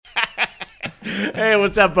Hey,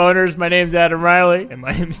 what's up, boners? My name's Adam Riley. And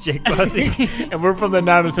my name's Jake Bussey. And we're from the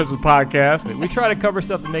Non-Essentials Podcast. We try to cover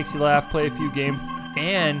stuff that makes you laugh, play a few games,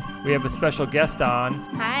 and we have a special guest on.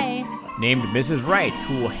 Hi. Named Mrs. Wright,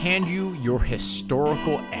 who will hand you your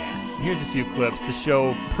historical ass. Here's a few clips to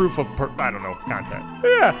show proof of, content.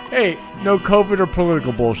 Yeah, hey, no COVID or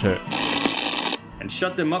political bullshit. And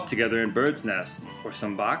shut them up together in birds' nests or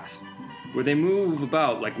some box, where they move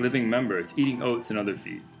about like living members, eating oats and other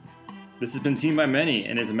feed. This has been seen by many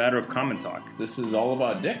and is a matter of common talk. This is all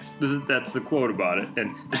about dicks? That's the quote about it.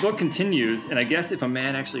 And the book continues, and I guess if a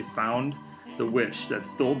man actually found the witch that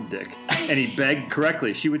stole the dick, and he begged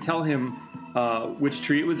correctly, she would tell him which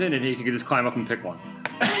tree it was in, and he could just climb up and pick one.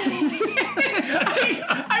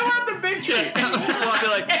 I want the big tree. Well, I'd be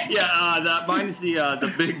like, yeah, mine is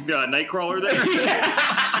the big nightcrawler there.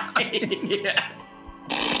 Yeah.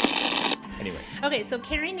 Anyway. Okay, so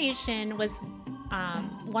Carrie Nation was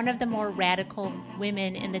one of the more radical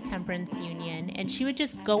women in the temperance union, and she would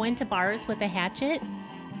just go into bars with a hatchet.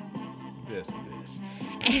 This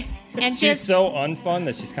bitch. And She's just, so unfun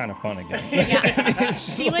that she's kind of fun again. yeah,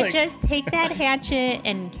 she would just take that hatchet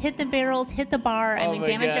and hit the barrels, hit the bar, Oh my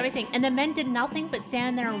damage God. everything. And the men did nothing but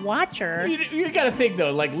stand there and watch her. You gotta think,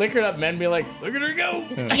 though, like, liquored up men be like, look at her go.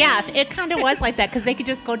 Yeah, it kind of was like that because they could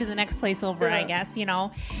just go to the next place over, Yeah. I guess, you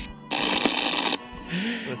know.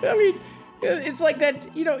 I mean, it's like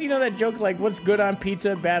that, you know that joke, like, what's good on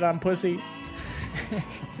pizza, bad on pussy?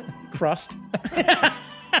 Crust.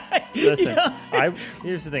 Listen,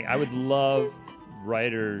 here's the thing. I would love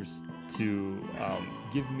writers to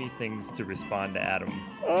give me things to respond to Adam.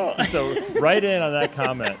 Oh. So write in on that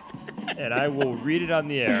comment, and I will read it on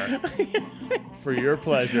the air for your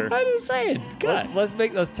pleasure. I'm just saying. God.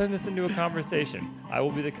 Let's turn this into a conversation. I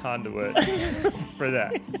will be the conduit for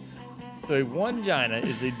that. So a wangina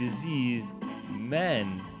is a disease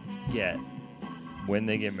men get when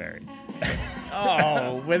they get married.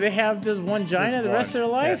 Oh, where they have just one vagina Just the rest of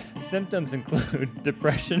one. their life? Yeah. Symptoms include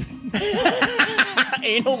depression,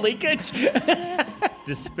 Anal leakage?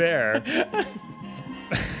 despair.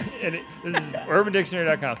 And this is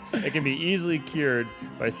UrbanDictionary.com. It can be easily cured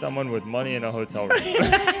by someone with money in a hotel room.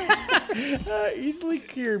 Easily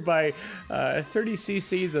cured by 30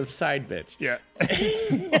 cc's of side bitch. Yeah.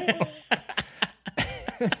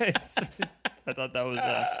 I thought that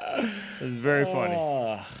was very funny.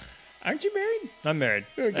 Aren't you married? I'm married.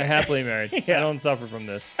 Okay. I'm happily married. Yeah. I don't suffer from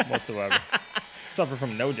this whatsoever. Suffer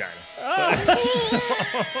from no vagina.